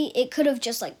wiggly, it could have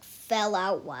just like fell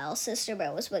out while Sister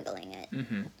Bear was wiggling it.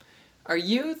 Are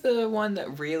you the one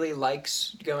that really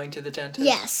likes going to the dentist?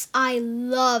 Yes, I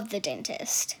love the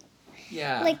dentist.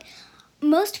 Yeah. Like,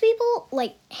 most people,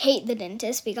 like, hate the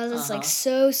dentist because it's, like,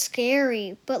 so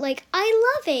scary. But, like,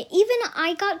 I love it. Even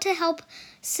I got to help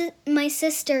my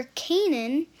sister,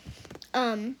 Kanan,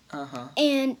 and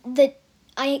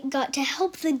I got to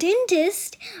help the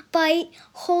dentist by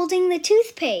holding the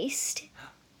toothpaste.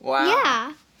 Wow.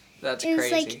 Yeah. That's crazy. It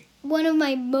was, like, one of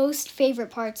my most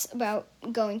favorite parts about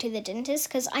going to the dentist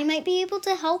because I might be able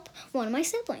to help one of my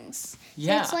siblings.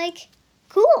 Yeah. So it's, like,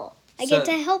 cool. I get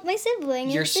to help my sibling.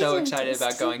 You're so excited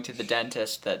about going to the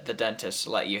dentist that the dentist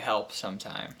let you help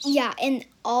sometimes. Yeah, and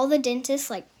all the dentists,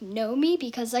 like, know me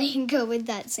because I go with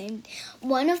that same...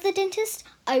 One of the dentists,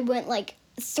 I went, like,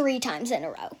 3 times in a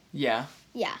row. Yeah?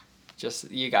 Yeah.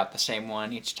 Just, you got the same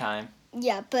one each time.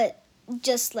 Yeah, but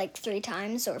just like 3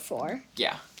 times or 4.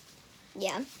 Yeah.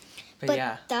 Yeah. But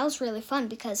yeah. That was really fun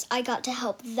because I got to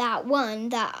help that one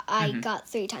that I got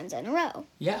 3 times in a row.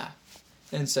 Yeah.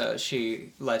 And so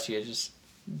she let you just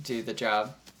do the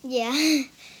job. Yeah.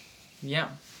 Yeah.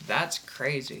 That's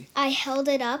crazy. I held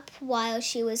it up while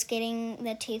she was getting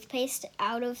the toothpaste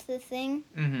out of the thing.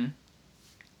 Mm-hmm.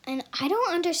 And I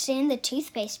don't understand the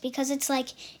toothpaste because it's like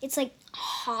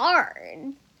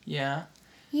hard. Yeah.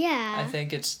 Yeah. I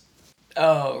think it's...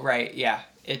 Oh, right, yeah.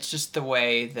 It's just the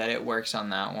way that it works on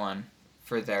that one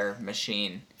for their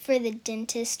machine. For the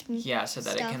dentist Yeah, so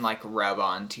that stuff. it can, like, rub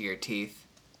onto your teeth.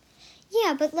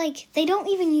 Yeah, but, like, they don't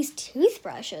even use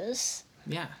toothbrushes.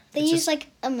 Yeah. They use, like,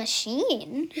 a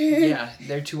machine. Yeah,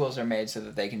 their tools are made so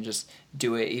that they can just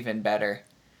do it even better.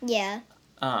 Yeah.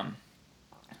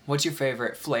 What's your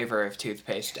favorite flavor of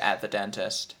toothpaste at the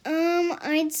dentist?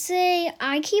 I'd say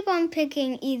I keep on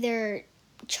picking either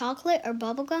chocolate or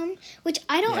bubblegum, which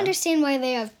I don't understand why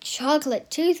they have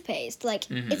chocolate toothpaste. Like,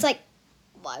 it's like,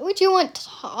 why would you want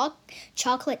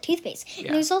chocolate toothpaste? Yeah.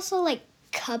 And there's also, like,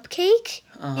 cupcake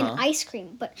and ice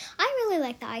cream, but I really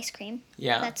like the ice cream.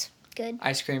 Yeah. That's good.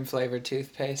 Ice cream flavored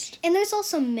toothpaste. And there's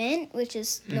also mint, which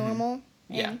is normal.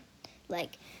 Yeah. And,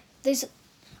 like,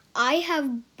 I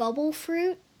have bubble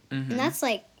fruit, and that's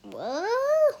like,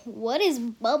 what is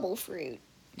bubble fruit?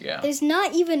 Yeah. There's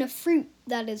not even a fruit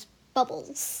that is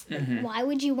bubbles. Mhm. Why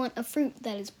would you want a fruit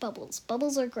that is bubbles?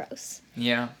 Bubbles are gross.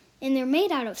 Yeah. And they're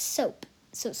made out of soap.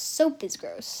 So soap is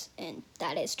gross, and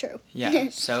that is true. Yeah.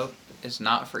 Soap is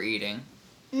not for eating.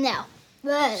 No.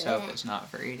 Soap is not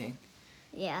for eating.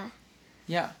 Yeah.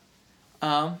 Yeah.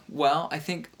 Well, I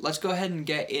think let's go ahead and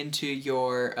get into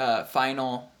your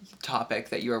final topic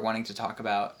that you were wanting to talk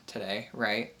about today,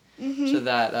 right? Mm-hmm. So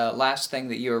that last thing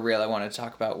that you really wanted to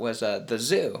talk about was the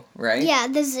zoo, right? Yeah,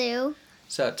 the zoo.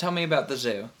 So tell me about the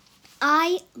zoo.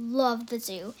 I love the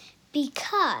zoo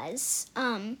because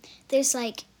there's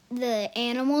like the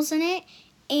animals in it,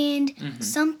 and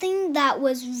something that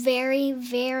was very,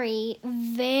 very,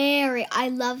 very, I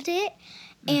loved it,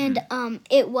 and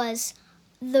it was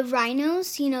the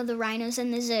rhinos. You know, the rhinos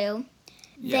in the zoo.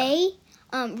 Yeah. They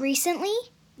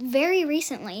very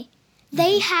recently,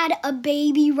 they had a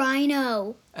baby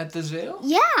rhino. At the zoo?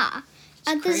 Yeah,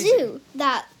 at crazy. the zoo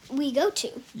that we go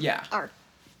to. Yeah. Our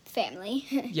family.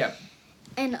 Yep.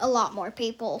 And a lot more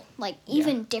people, like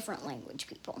even different language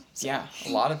people. So. Yeah, a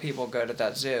lot of people go to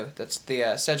that zoo. That's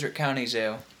the Sedgwick County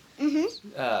Zoo.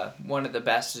 One of the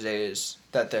best zoos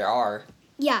that there are.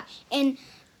 Yeah, and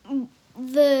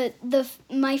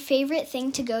my favorite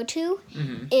thing to go to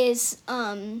is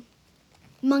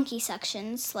monkey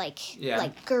sections, like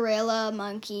gorilla,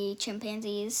 monkey,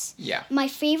 chimpanzees. Yeah. My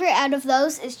favorite out of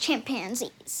those is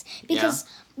chimpanzees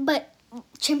but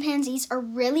chimpanzees are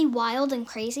really wild and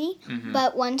crazy.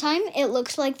 But one time it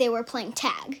looked like they were playing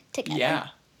tag together.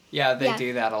 Yeah, they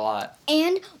do that a lot.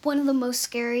 And one of the most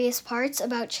scariest parts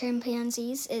about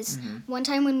chimpanzees is one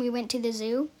time when we went to the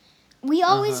zoo, we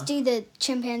always do the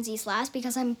chimpanzees last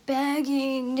because I'm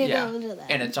begging to go to them.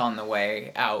 And it's on the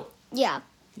way out. Yeah.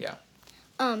 Yeah.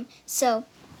 So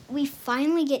we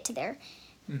finally get to there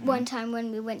one time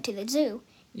when we went to the zoo.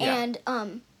 Yeah.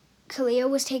 And Kalia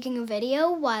was taking a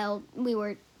video while we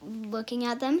were looking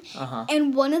at them.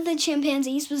 And one of the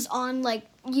chimpanzees was on, like,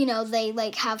 you know, they,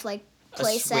 like, have, like,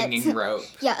 play sets. A swinging rope.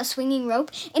 Yeah, a swinging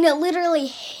rope. And it literally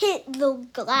hit the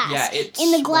glass. Yeah, it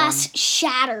And the swung. glass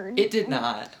shattered. It did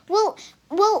not. Well,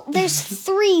 there's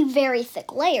 3 very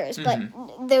thick layers, but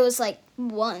there was, like,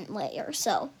 1 layer,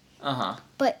 so.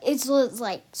 But it was,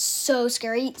 like, so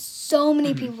scary. So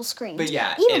many people screamed. But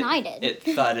yeah, even I did. It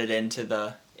thudded into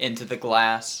the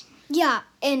glass. Yeah,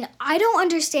 and I don't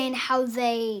understand how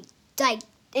they, like,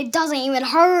 it doesn't even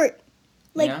hurt.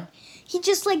 Like, he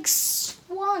just, like,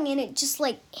 swung and it just,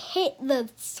 like, hit the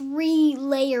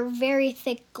 3-layer very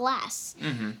thick glass.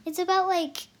 It's about,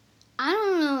 like, I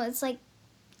don't know, it's like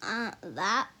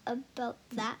about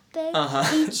that big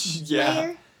each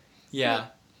layer. Yeah.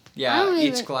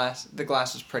 The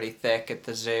glass is pretty thick at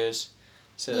the zoos,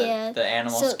 so that the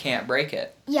animals can't break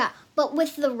it. Yeah, but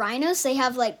with the rhinos, they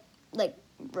have, like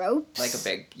ropes. Like a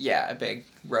big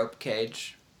rope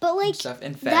cage. But, like, stuff,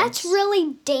 and that's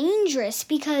really dangerous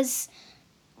because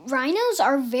rhinos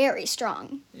are very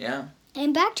strong. Yeah.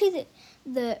 And back to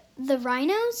the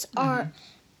rhinos are,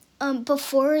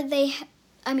 before they had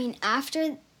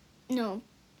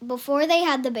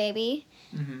the baby,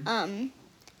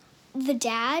 the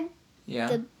dad,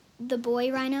 the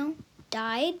boy rhino,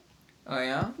 died. Oh,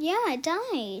 yeah? Yeah, it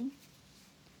died.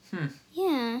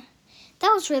 Yeah.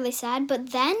 That was really sad.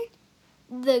 But then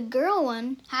the girl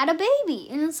one had a baby.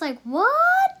 And it's like,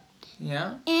 what?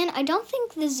 Yeah. And I don't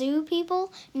think the zoo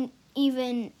people,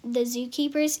 even the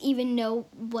zookeepers, even know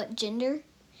what gender.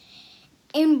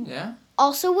 And Yeah.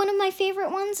 also one of my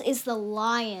favorite ones is the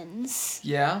lions.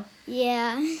 Yeah.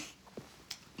 Yeah.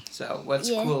 So, what's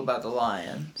cool about the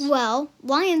lions? Well,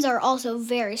 lions are also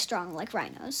very strong, like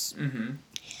rhinos. Mm-hmm.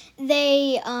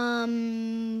 They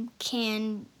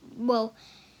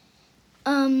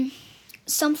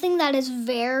something that is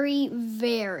very,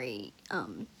 very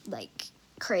like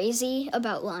crazy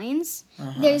about lions.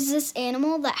 There's this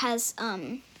animal that has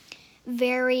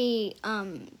very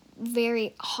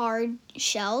very hard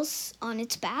shells on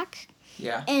its back.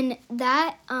 Yeah. And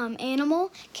that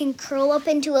animal can curl up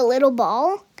into a little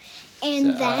ball,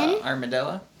 and then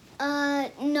armadillo?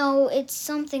 No, it's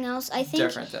something else. I think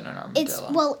different than an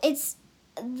armadillo. It's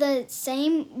the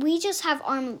same. We just have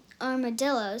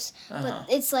armadillos, but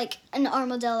it's like an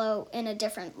armadillo in a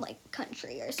different like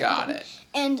country or something. Got it.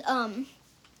 And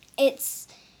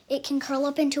it can curl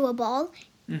up into a ball,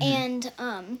 and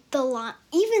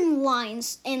even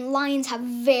lions have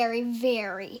very,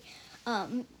 very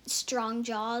strong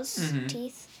jaws,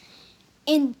 teeth,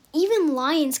 and even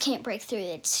lions can't break through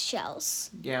its shells.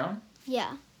 Yeah.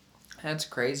 Yeah. That's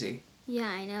crazy. Yeah,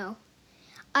 I know.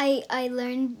 I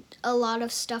learned a lot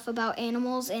of stuff about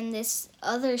animals in this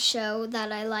other show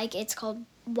that I like. It's called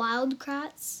Wild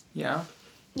Kratts. Yeah.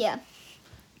 Yeah.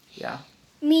 Yeah.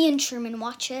 Me and Truman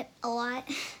watch it a lot.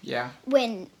 Yeah.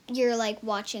 When you're like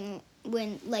watching,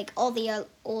 when like all the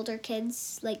older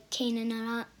kids, like Kanan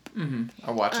and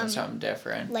Are watching something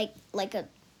different. like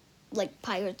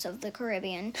Pirates of the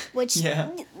Caribbean, which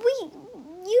Yeah.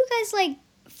 you guys like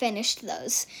finished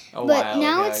those. A but while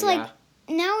now ago,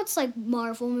 it's like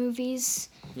Marvel movies.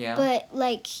 Yeah. But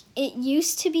like it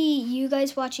used to be you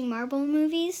guys watching Marvel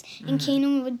movies, and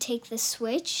Kanan would take the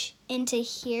switch into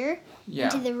here,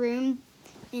 into the room,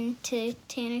 into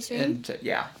Tanner's room.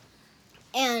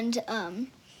 And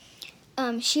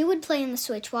she would play in the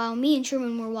Switch while me and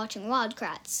Truman were watching Wild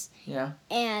Kratts. Yeah.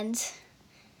 And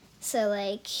so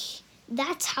like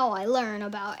that's how I learn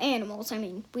about animals. I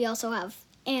mean, we also have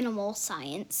animal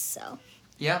science, so.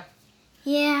 Yeah.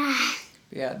 Yeah.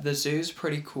 Yeah, the zoo's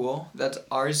pretty cool.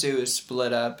 Our zoo is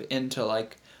split up into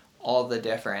like all the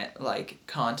different like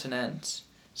continents.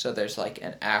 So there's like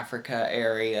an Africa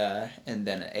area, and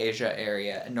then an Asia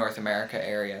area, a North America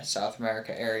area, South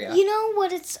America area. You know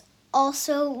what? It's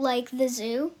also like the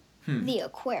zoo, the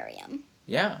aquarium.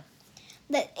 Yeah.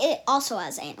 That it also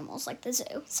has animals like the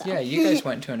zoo. So. Yeah, you guys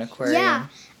went to an aquarium. Yeah.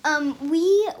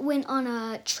 We went on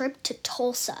a trip to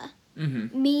Tulsa.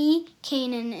 Me,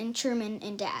 Kanan, and Truman,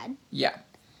 and Dad. Yeah.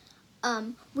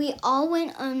 We all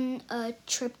went on a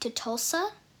trip to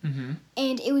Tulsa,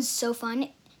 and it was so fun.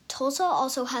 Tulsa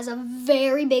also has a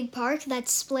very big park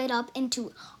that's split up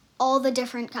into all the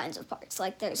different kinds of parks.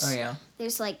 Like there's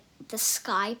like the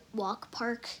Skywalk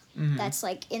Park that's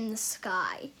like in the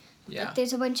sky. Yeah. Like,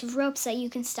 there's a bunch of ropes that you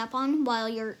can step on while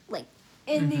you're like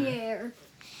in the air.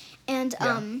 And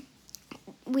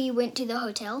we went to the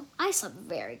hotel. I slept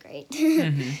very great.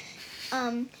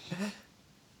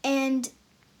 And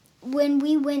when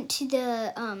we went to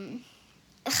the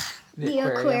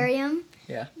aquarium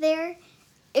there,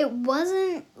 it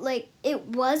wasn't like, it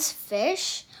was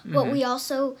fish, but we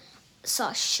also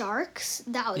saw sharks.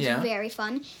 That was very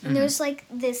fun. And there's like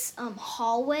this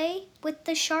hallway with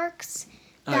the sharks.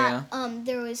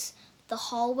 There was the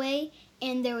hallway,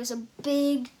 and there was a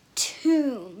big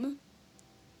tomb.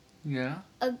 Yeah.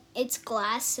 It's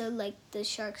glass, so like the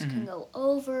sharks can go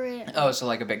over it. Oh, so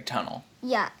like a big tunnel.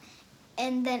 Yeah.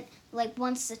 And then like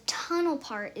once the tunnel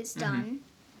part is done,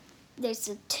 there's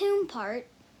the tomb part.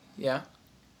 Yeah.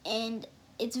 And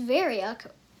it's very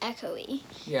echoey.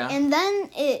 Yeah. And then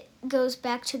it goes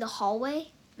back to the hallway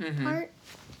part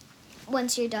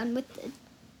once you're done with the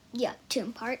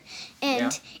tomb part.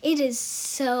 And it is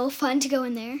so fun to go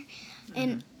in there.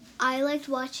 And I liked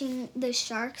watching the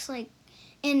sharks, like,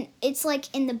 and it's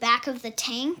like in the back of the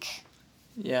tank.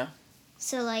 Yeah.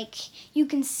 So like you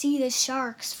can see the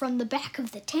sharks from the back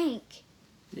of the tank.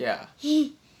 Yeah. Yeah,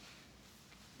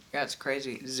 it's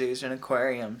crazy. Zoos and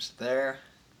aquariums, they're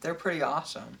pretty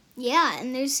awesome. Yeah,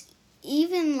 and there's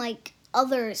even like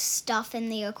other stuff in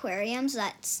the aquariums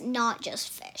that's not just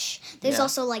fish. There's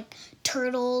also like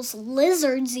turtles,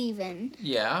 lizards even.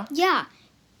 Yeah? Yeah.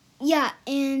 Yeah,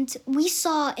 and we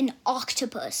saw an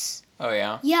octopus. Oh,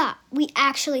 yeah? Yeah, we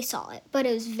actually saw it, but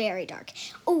it was very dark.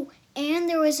 Oh, and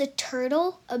there was a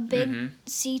turtle, a big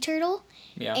sea turtle.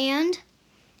 Yeah. And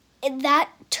that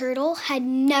turtle had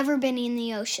never been in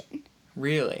the ocean.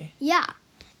 Really? Yeah.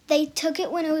 they took it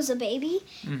when it was a baby,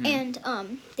 and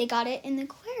they got it in the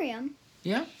aquarium.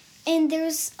 Yeah. And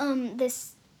there's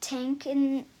this tank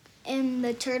in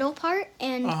the turtle part,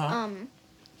 and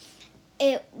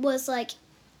it was like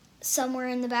somewhere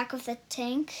in the back of the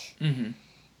tank.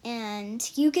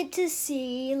 And you get to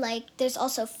see, like, there's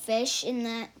also fish in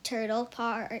that turtle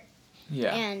part.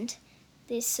 Yeah. And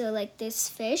there's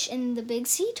fish and the big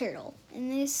sea turtle.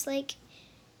 And there's, like,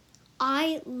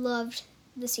 I loved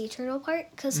the sea turtle part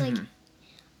because, like,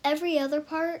 every other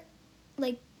part,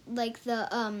 like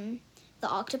the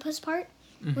octopus part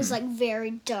was, like,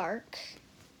 very dark.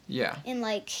 Yeah. And,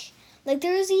 like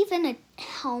there was even a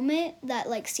helmet that,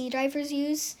 like, sea divers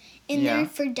use in there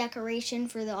for decoration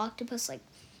for the octopus, like,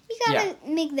 you gotta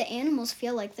make the animals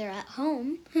feel like they're at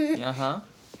home.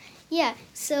 Yeah,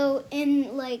 so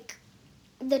in, like,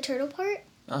 the turtle part,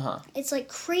 it's, like,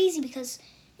 crazy because,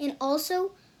 and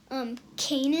also,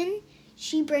 Kanan,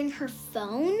 she bring her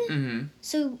phone,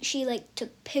 so she, like,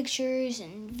 took pictures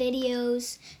and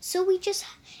videos, so we just,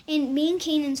 and me and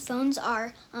Kanan's phones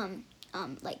are,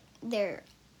 like, they're,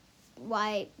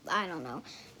 I don't know,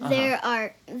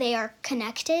 they are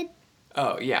connected.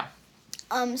 Oh, yeah.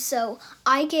 So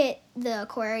I get the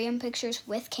aquarium pictures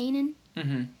with Kanan.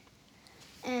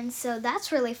 And so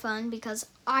that's really fun because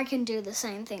I can do the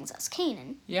same things as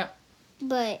Kanan. Yeah.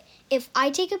 But if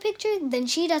I take a picture, then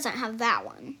she doesn't have that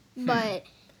one. But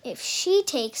if she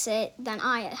takes it, then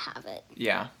I have it.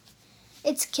 Yeah.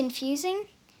 It's confusing.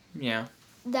 Yeah.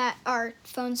 That our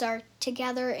phones are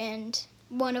together and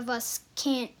one of us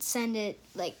can't send it,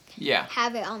 like,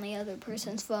 have it on the other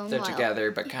person's phone. They're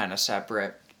together but kind of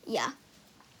separate. Yeah.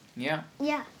 Yeah.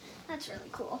 Yeah, that's really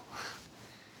cool.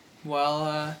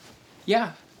 Well,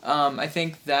 yeah. I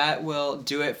think that will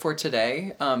do it for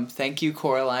today. Thank you,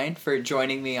 Coraline, for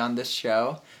joining me on this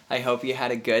show. I hope you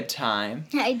had a good time.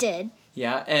 I did.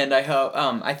 Yeah, and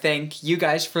I thank you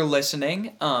guys for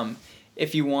listening.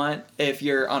 If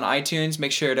you're on iTunes,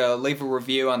 make sure to leave a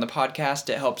review on the podcast.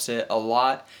 It helps it a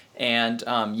lot. And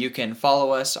you can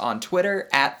follow us on Twitter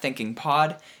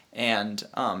 @ThinkingPod. And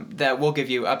that will give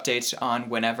you updates on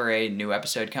whenever a new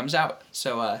episode comes out.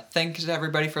 So thanks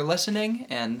everybody for listening,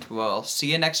 and we'll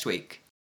see you next week.